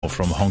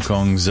From Hong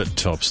Kong's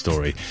top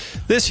story.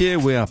 This year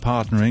we are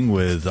partnering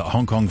with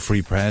Hong Kong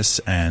Free Press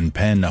and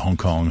Pen Hong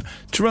Kong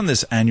to run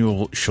this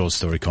annual short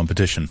story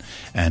competition,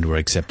 and we're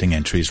accepting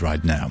entries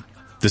right now.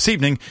 This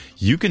evening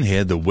you can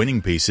hear the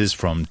winning pieces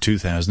from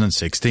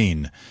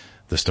 2016.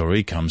 The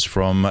story comes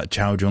from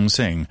Chow,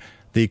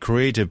 the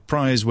Creative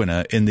Prize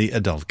winner in the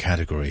adult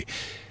category.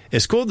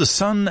 It's called The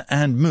Sun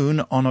and Moon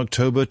on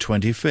October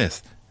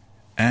 25th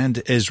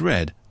and is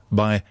read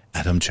by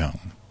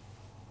Cheung.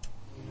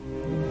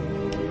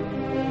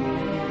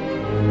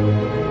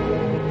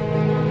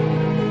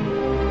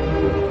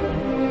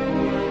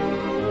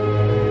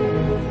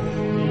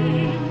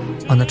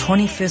 On the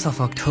 25th of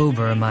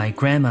October, my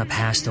grandma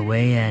passed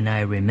away, and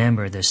I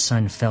remember the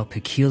sun felt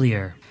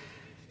peculiar.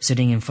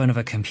 Sitting in front of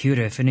a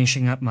computer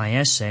finishing up my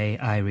essay,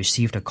 I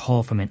received a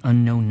call from an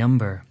unknown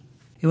number.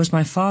 It was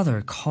my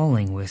father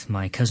calling with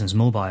my cousin's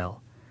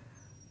mobile.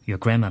 "Your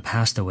grandma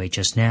passed away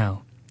just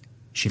now.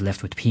 She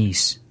left with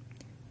peace,"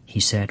 he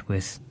said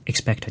with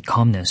expected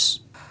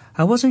calmness.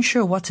 I wasn't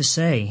sure what to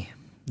say.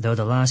 Though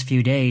the last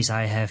few days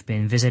I have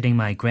been visiting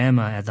my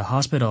grandma at the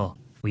hospital,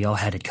 we all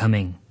had it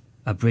coming.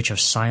 A bridge of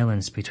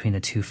silence between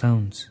the two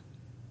phones.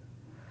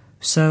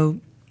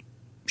 "So,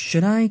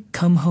 should I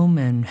come home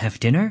and have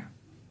dinner?"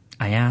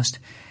 I asked,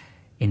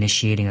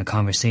 initiating a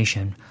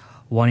conversation,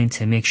 wanting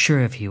to make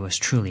sure if he was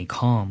truly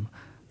calm.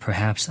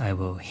 Perhaps I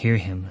will hear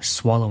him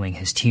swallowing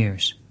his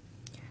tears.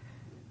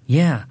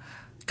 "Yeah,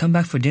 come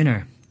back for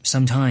dinner,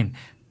 sometime.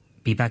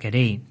 Be back at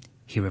 8,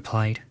 he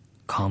replied,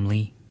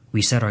 calmly.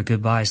 We said our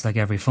goodbyes like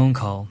every phone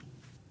call,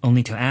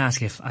 only to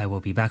ask if I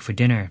will be back for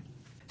dinner.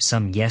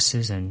 Some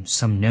yeses and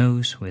some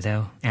nos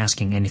without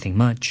asking anything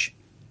much.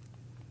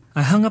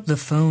 I hung up the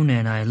phone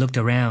and I looked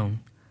around,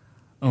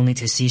 only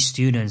to see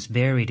students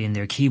buried in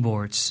their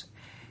keyboards,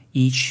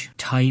 each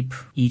type,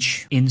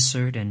 each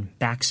insert and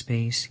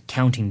backspace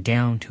counting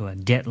down to a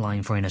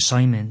deadline for an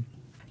assignment.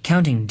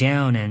 Counting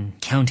down and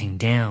counting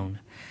down.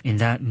 In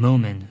that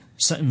moment,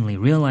 suddenly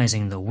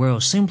realizing the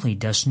world simply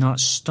does not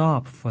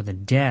stop for the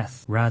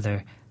death.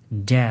 Rather,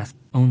 death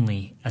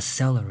only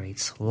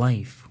accelerates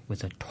life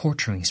with a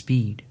torturing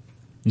speed.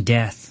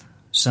 Death,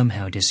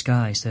 somehow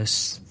disguised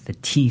as the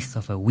teeth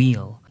of a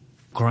wheel,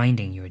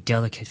 grinding your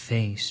delicate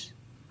face.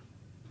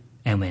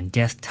 And when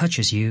death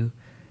touches you,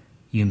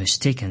 you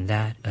mistaken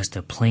that as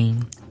the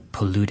plain,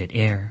 polluted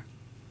air.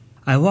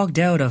 I walked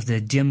out of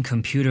the dim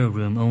computer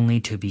room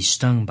only to be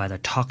stung by the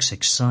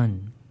toxic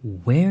sun.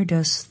 Where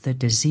does the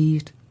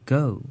diseased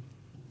go?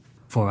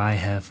 For I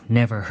have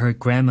never heard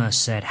Grandma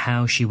said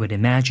how she would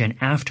imagine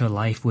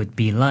afterlife would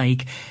be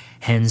like,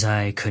 hence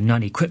I could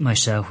not equip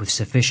myself with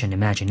sufficient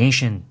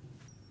imagination.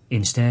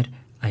 Instead,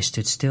 I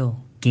stood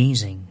still,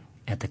 gazing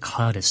at the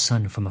clouded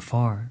sun from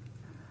afar.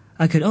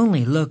 I could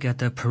only look at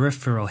the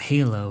peripheral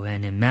halo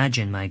and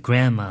imagine my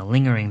grandma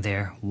lingering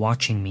there,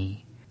 watching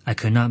me. I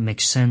could not make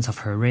sense of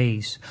her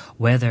rays,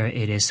 whether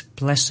it is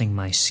blessing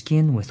my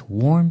skin with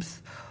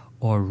warmth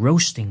or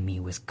roasting me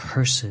with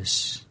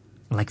curses.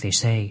 Like they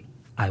say,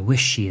 I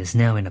wish she is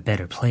now in a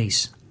better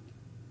place.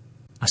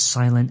 A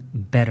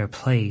silent, better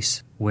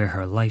place where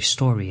her life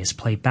story is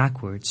played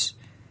backwards.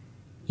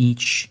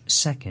 Each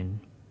second,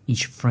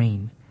 each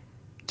frame,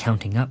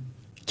 counting up,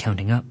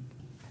 counting up.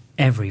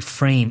 Every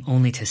frame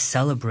only to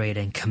celebrate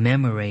and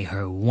commemorate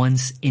her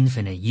once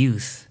infinite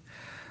youth.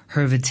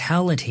 Her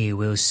vitality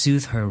will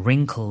soothe her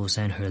wrinkles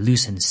and her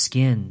loosened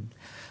skin.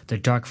 The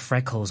dark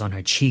freckles on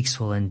her cheeks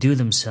will undo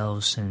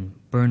themselves and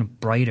burn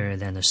brighter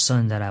than the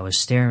sun that I was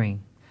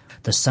staring.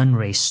 The sun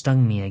rays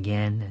stung me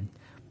again and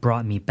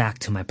brought me back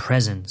to my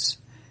presence.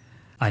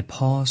 I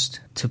paused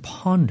to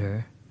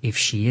ponder if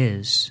she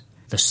is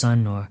the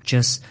sun or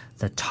just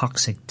the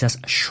toxic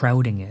dust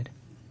shrouding it,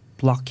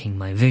 blocking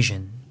my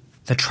vision.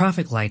 The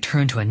traffic light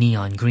turned to a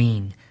neon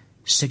green,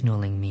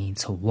 signaling me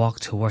to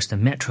walk towards the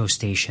metro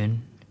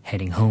station,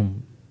 heading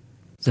home.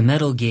 The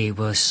metal gate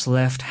was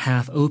left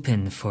half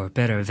open for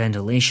better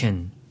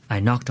ventilation. I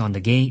knocked on the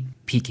gate,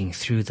 peeking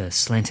through the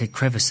slanted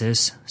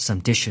crevices. Some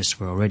dishes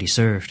were already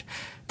served.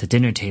 The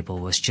dinner table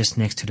was just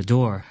next to the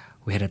door.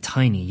 We had a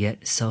tiny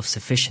yet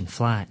self-sufficient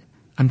flat.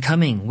 "I'm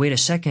coming, wait a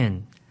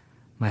second,"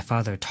 my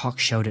father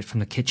shouted from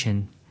the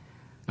kitchen.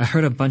 I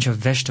heard a bunch of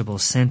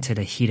vegetables sent to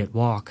the heated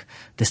wok,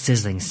 the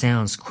sizzling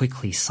sounds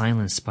quickly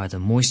silenced by the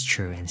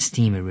moisture and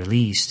steam it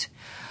released.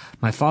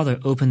 My father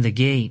opened the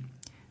gate.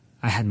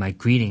 I had my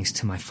greetings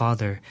to my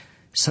father,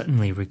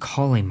 suddenly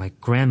recalling my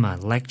grandma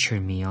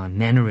lectured me on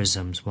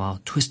mannerisms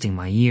while twisting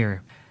my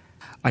ear.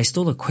 I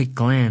stole a quick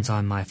glance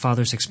on my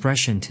father's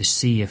expression to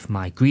see if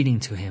my greeting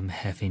to him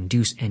had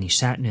induced any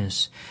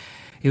sadness.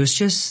 It was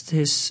just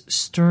his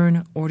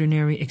stern,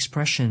 ordinary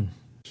expression.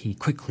 He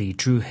quickly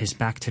drew his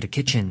back to the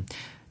kitchen.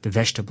 The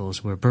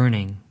vegetables were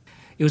burning.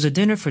 It was a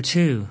dinner for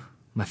two,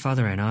 my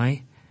father and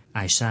I.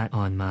 I sat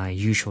on my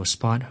usual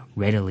spot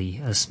readily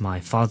as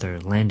my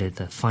father landed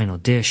the final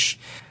dish,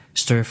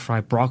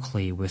 stir-fried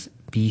broccoli with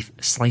beef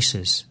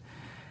slices,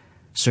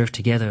 served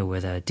together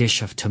with a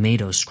dish of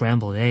tomato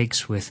scrambled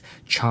eggs with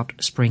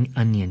chopped spring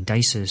onion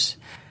dices.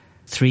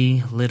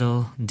 3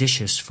 little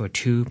dishes for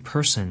 2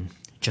 person,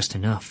 just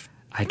enough.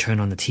 I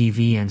turned on the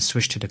TV and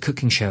switched to the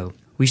cooking show.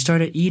 We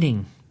started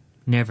eating,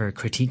 never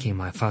critiquing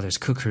my father's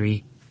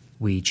cookery.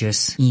 We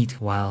just eat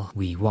while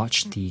we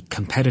watch the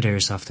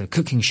competitors of the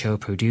cooking show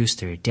produce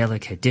their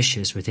delicate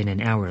dishes within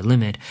an hour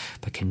limit,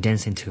 but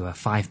condensed into a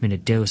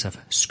 5-minute dose of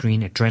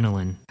screen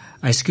adrenaline.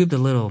 I scooped a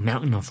little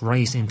mountain of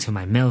rice into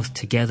my mouth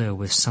together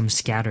with some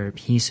scattered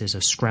pieces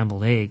of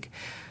scrambled egg,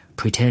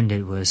 pretend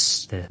it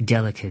was the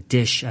delicate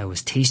dish I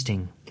was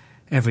tasting.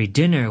 Every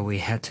dinner we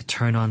had to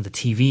turn on the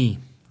TV,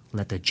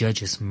 let the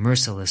judges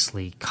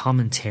mercilessly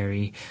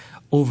commentary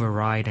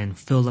override and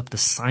fill up the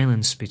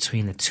silence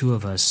between the two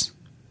of us.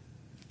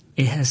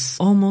 It has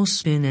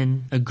almost been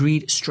an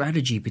agreed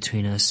strategy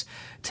between us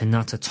to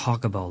not to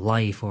talk about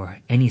life or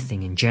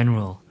anything in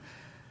general.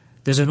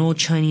 There's an old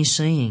Chinese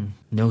saying,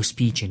 no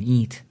speech and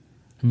eat,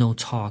 no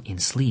talk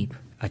and sleep,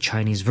 a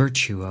Chinese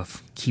virtue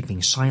of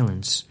keeping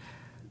silence,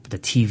 but the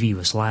TV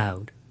was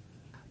loud.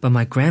 But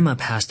my grandma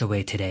passed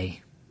away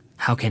today.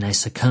 How can I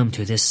succumb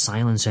to this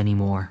silence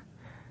anymore?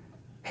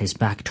 His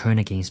back turned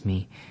against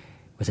me,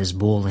 with his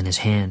bowl in his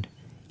hand,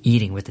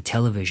 eating with the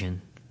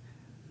television.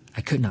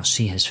 I could not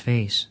see his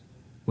face.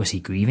 Was he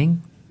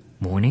grieving?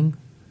 Mourning?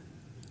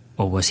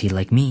 Or was he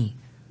like me,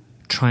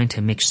 trying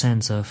to make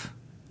sense of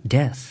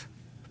death?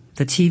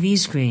 The TV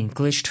screen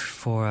glitched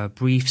for a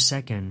brief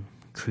second,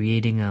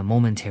 creating a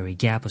momentary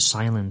gap of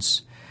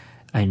silence.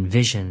 I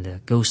envisioned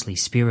the ghostly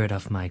spirit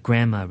of my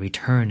grandma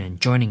return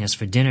and joining us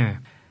for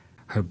dinner.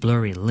 Her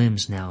blurry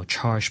limbs now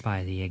charged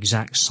by the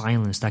exact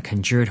silence that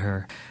conjured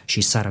her,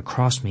 she sat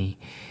across me,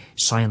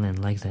 silent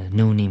like the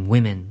no-name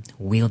women,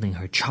 wielding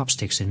her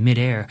chopsticks in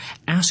midair,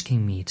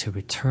 asking me to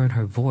return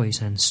her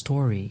voice and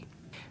story.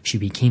 She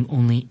became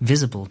only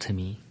visible to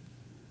me.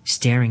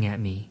 Staring at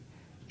me,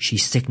 she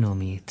signaled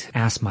me to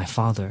ask my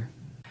father.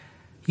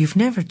 You've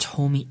never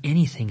told me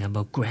anything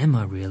about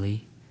Grandma,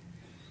 really.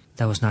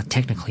 That was not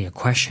technically a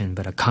question,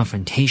 but a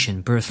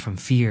confrontation birthed from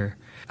fear.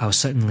 I was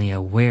suddenly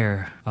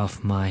aware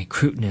of my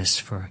crudeness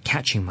for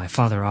catching my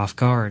father off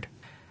guard.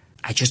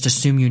 I just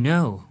assume you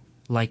know,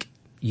 like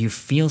you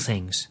feel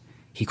things,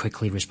 he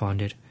quickly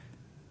responded.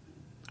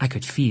 I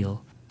could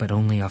feel, but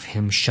only of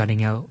him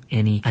shutting out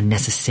any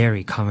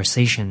unnecessary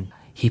conversation.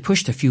 He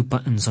pushed a few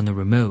buttons on the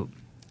remote.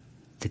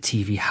 The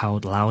TV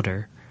howled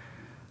louder.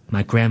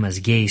 My grandma's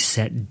gaze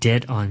sat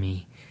dead on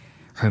me,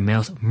 her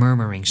mouth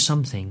murmuring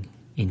something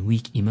in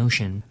weak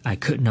emotion. I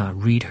could not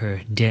read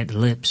her dead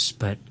lips,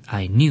 but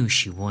I knew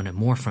she wanted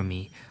more from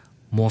me,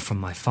 more from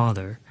my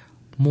father,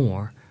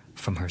 more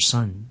from her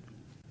son.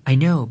 I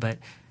know, but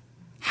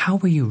how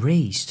were you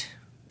raised?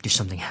 Did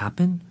something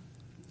happen?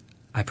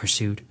 I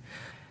pursued.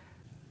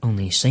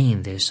 Only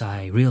saying this,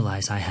 I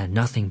realized I had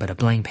nothing but a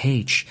blank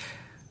page,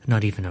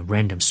 not even a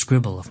random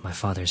scribble of my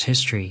father's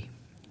history.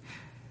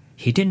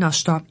 He did not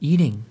stop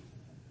eating.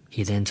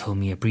 He then told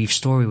me a brief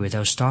story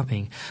without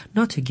stopping,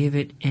 not to give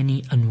it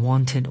any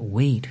unwanted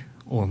weight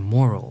or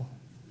moral.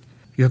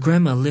 Your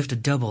grandma lived a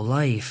double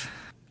life.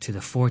 To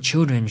the 4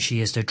 children, she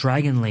is the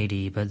dragon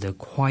lady, but the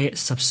quiet,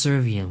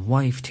 subservient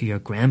wife to your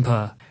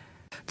grandpa.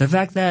 The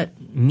fact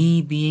that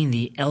me being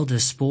the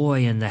eldest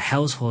boy in the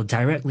household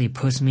directly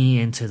puts me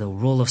into the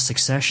role of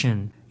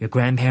succession. Your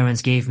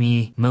grandparents gave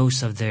me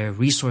most of their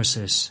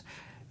resources,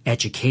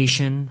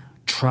 education,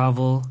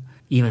 travel.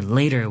 Even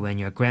later, when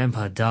your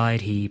grandpa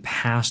died, he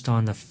passed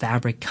on the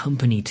fabric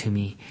company to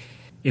me.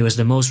 It was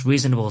the most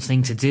reasonable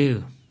thing to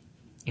do.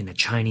 In a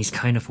Chinese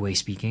kind of way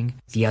speaking,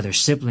 the other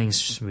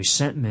siblings'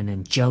 resentment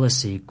and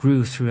jealousy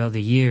grew throughout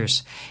the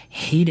years,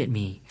 hated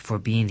me for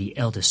being the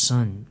eldest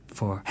son,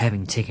 for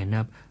having taken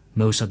up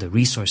most of the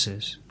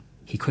resources.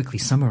 He quickly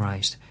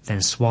summarized,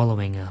 then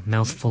swallowing a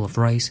mouthful of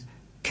rice,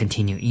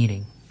 continued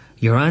eating.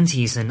 Your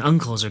aunties and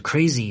uncles are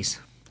crazies,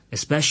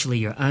 especially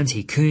your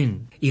Auntie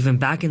Kun. Even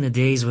back in the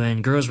days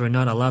when girls were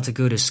not allowed to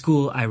go to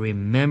school, I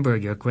remember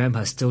your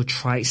grandpa still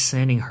tried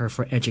sending her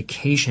for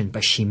education,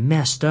 but she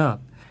messed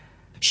up.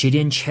 She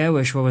didn't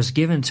cherish what was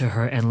given to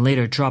her and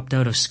later dropped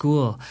out of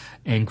school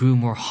and grew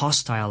more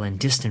hostile and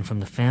distant from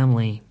the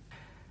family.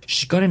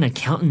 She got an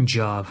accountant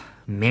job,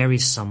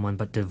 married someone,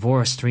 but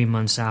divorced 3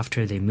 months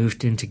after they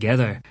moved in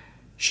together.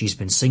 She's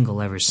been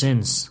single ever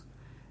since,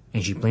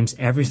 and she blames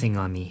everything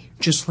on me,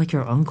 just like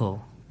your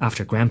uncle.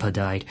 After Grandpa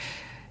died,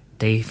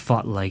 they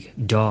fought like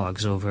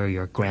dogs over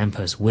your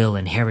grandpa's will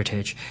and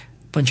heritage.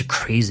 Bunch of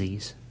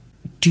crazies.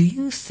 Do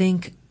you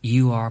think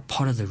you are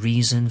part of the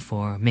reason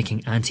for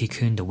making Auntie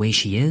Kun the way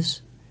she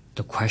is?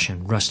 The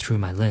question rushed through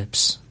my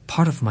lips.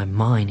 Part of my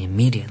mind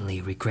immediately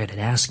regretted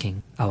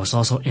asking. I was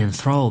also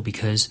enthralled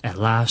because at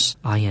last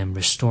I am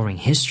restoring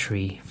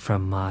history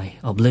from my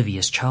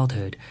oblivious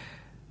childhood.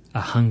 A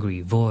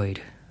hungry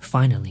void,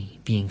 finally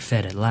being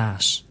fed at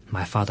last.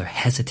 My father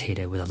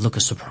hesitated with a look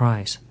of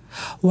surprise.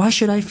 Why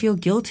should I feel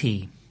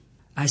guilty?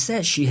 I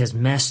said she has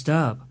messed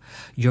up.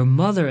 Your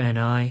mother and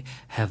I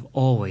have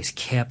always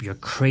kept your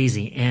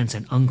crazy aunts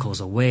and uncles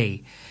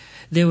away.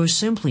 There was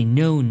simply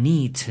no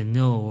need to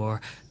know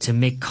or to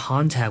make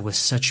contact with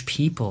such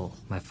people.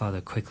 My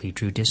father quickly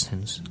drew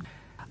distance.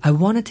 I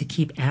wanted to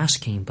keep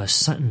asking, but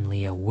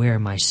suddenly aware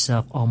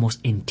myself almost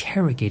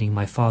interrogating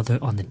my father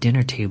on the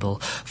dinner table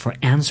for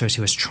answers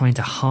he was trying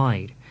to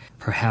hide.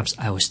 Perhaps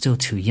I was still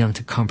too young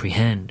to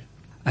comprehend.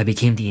 I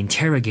became the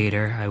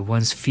interrogator I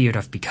once feared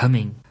of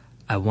becoming.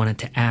 I wanted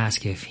to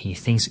ask if he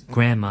thinks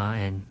Grandma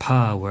and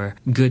Pa were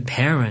good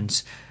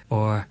parents,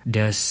 or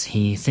does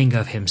he think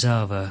of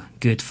himself a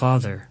good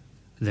father?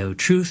 Though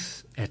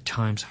truth at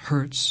times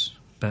hurts,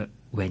 but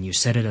when you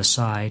set it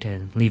aside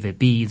and leave it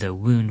be, the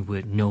wound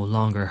would no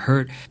longer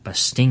hurt, but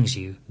stings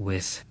you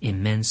with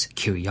immense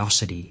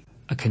curiosity.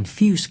 A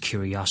confused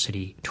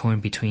curiosity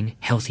torn between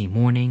healthy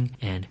mourning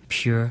and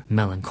pure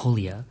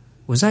melancholia.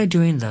 Was I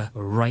doing the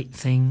right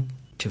thing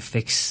to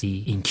fix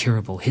the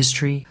incurable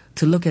history,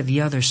 to look at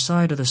the other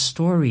side of the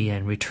story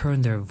and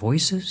return their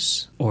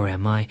voices? Or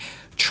am I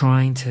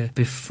trying to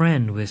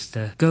befriend with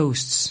the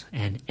ghosts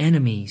and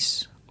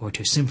enemies, or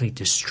to simply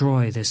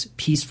destroy this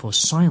peaceful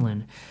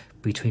silence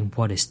between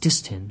what is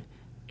distant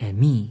and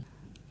me?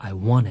 I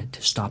wanted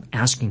to stop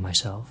asking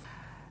myself.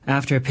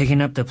 After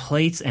picking up the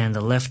plates and the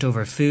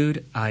leftover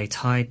food, I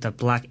tied the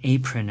black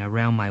apron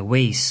around my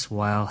waist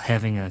while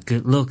having a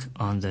good look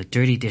on the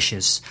dirty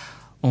dishes,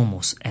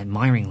 almost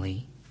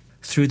admiringly.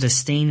 Through the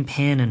stained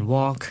pan and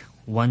wok,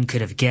 one could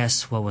have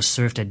guessed what was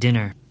served at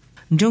dinner.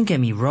 Don't get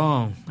me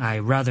wrong, I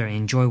rather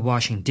enjoy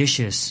washing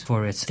dishes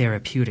for its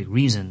therapeutic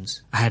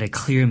reasons. I had a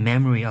clear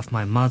memory of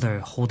my mother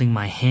holding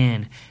my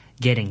hand,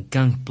 getting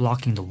gunk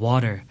blocking the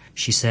water.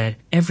 She said,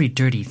 "Every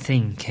dirty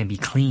thing can be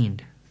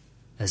cleaned."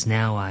 As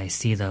now I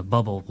see the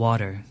bubbled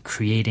water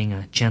creating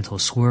a gentle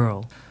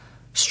swirl.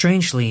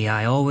 Strangely,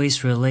 I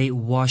always relate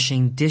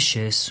washing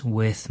dishes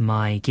with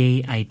my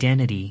gay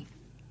identity.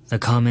 The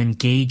common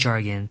gay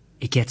jargon,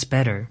 "it gets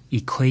better,"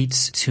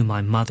 equates to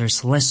my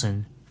mother's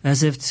lesson,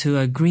 as if to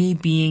agree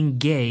being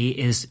gay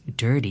is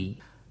dirty.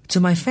 To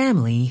my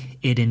family,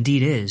 it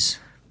indeed is.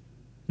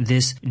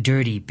 This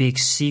dirty big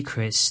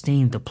secret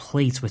stained the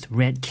plates with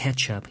red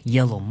ketchup,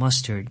 yellow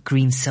mustard,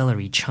 green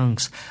celery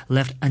chunks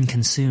left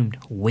unconsumed,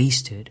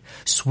 wasted,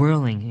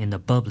 swirling in the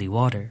bubbly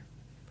water.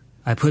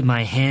 I put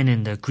my hand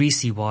in the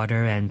greasy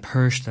water and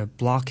purged the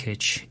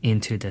blockage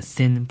into the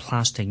thin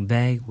plastic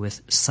bag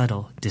with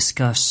subtle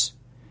disgust.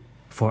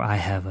 For I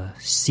have a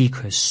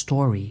secret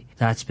story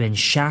that's been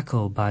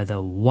shackled by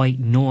the white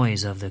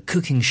noise of the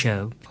cooking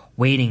show,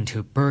 waiting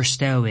to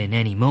burst out in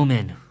any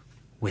moment,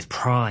 with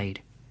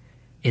pride.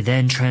 It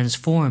then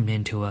transformed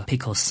into a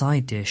pickle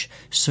side dish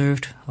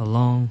served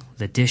along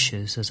the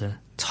dishes as a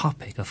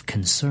topic of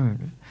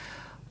concern,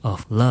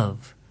 of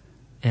love,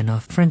 and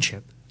of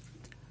friendship.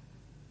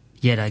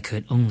 Yet I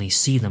could only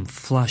see them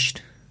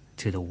flushed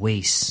to the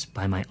waist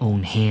by my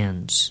own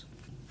hands.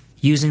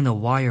 Using the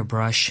wire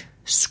brush,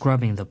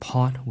 scrubbing the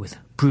pot with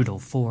brutal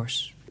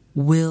force.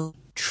 Will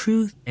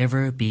truth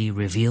ever be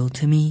revealed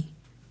to me?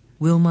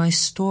 Will my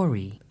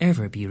story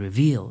ever be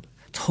revealed,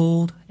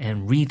 told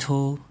and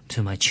retold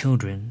to my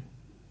children,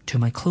 to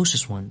my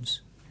closest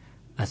ones?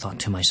 I thought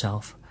to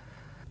myself.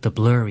 The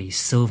blurry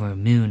silver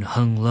moon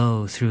hung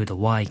low through the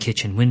wide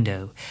kitchen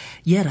window,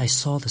 yet I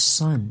saw the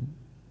sun.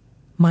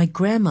 My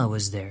grandma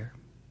was there,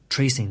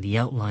 tracing the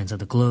outlines of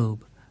the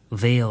globe,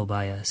 veiled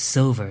by a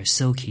silver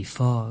silky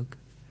fog.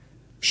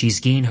 She's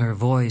gained her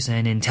voice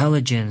and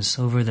intelligence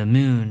over the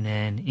moon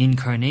and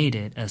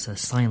incarnated as a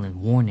silent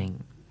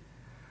warning.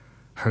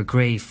 Her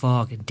gray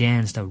fog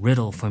danced a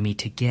riddle for me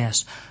to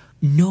guess.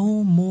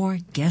 No more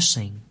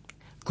guessing.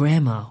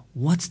 Grandma,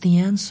 what's the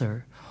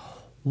answer?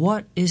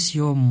 What is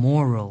your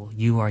moral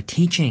you are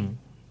teaching?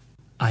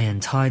 I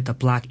untied the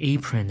black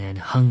apron and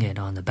hung it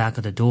on the back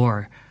of the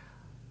door,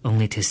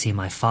 only to see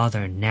my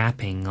father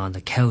napping on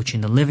the couch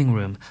in the living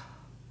room,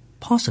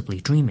 possibly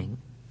dreaming.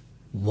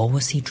 What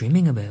was he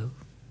dreaming about?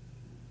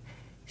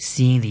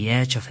 Seeing the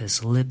edge of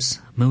his lips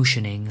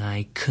motioning,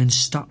 I couldn't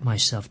stop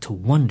myself to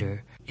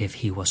wonder if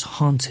he was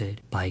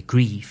haunted by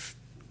grief.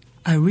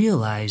 I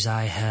realize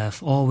I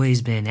have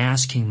always been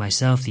asking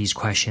myself these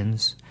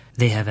questions.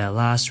 They have at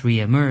last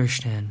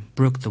re-emerged and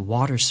broke the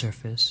water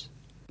surface.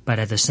 But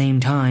at the same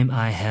time,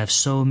 I have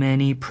so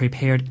many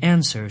prepared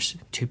answers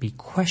to be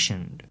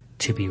questioned,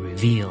 to be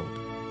revealed.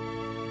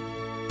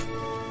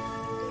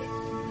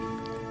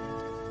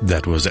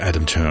 That was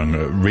Adam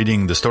Cheung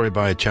reading the story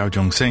by Chow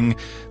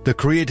the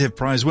Creative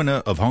Prize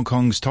winner of Hong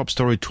Kong's Top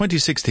Story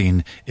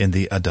 2016 in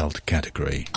the adult category.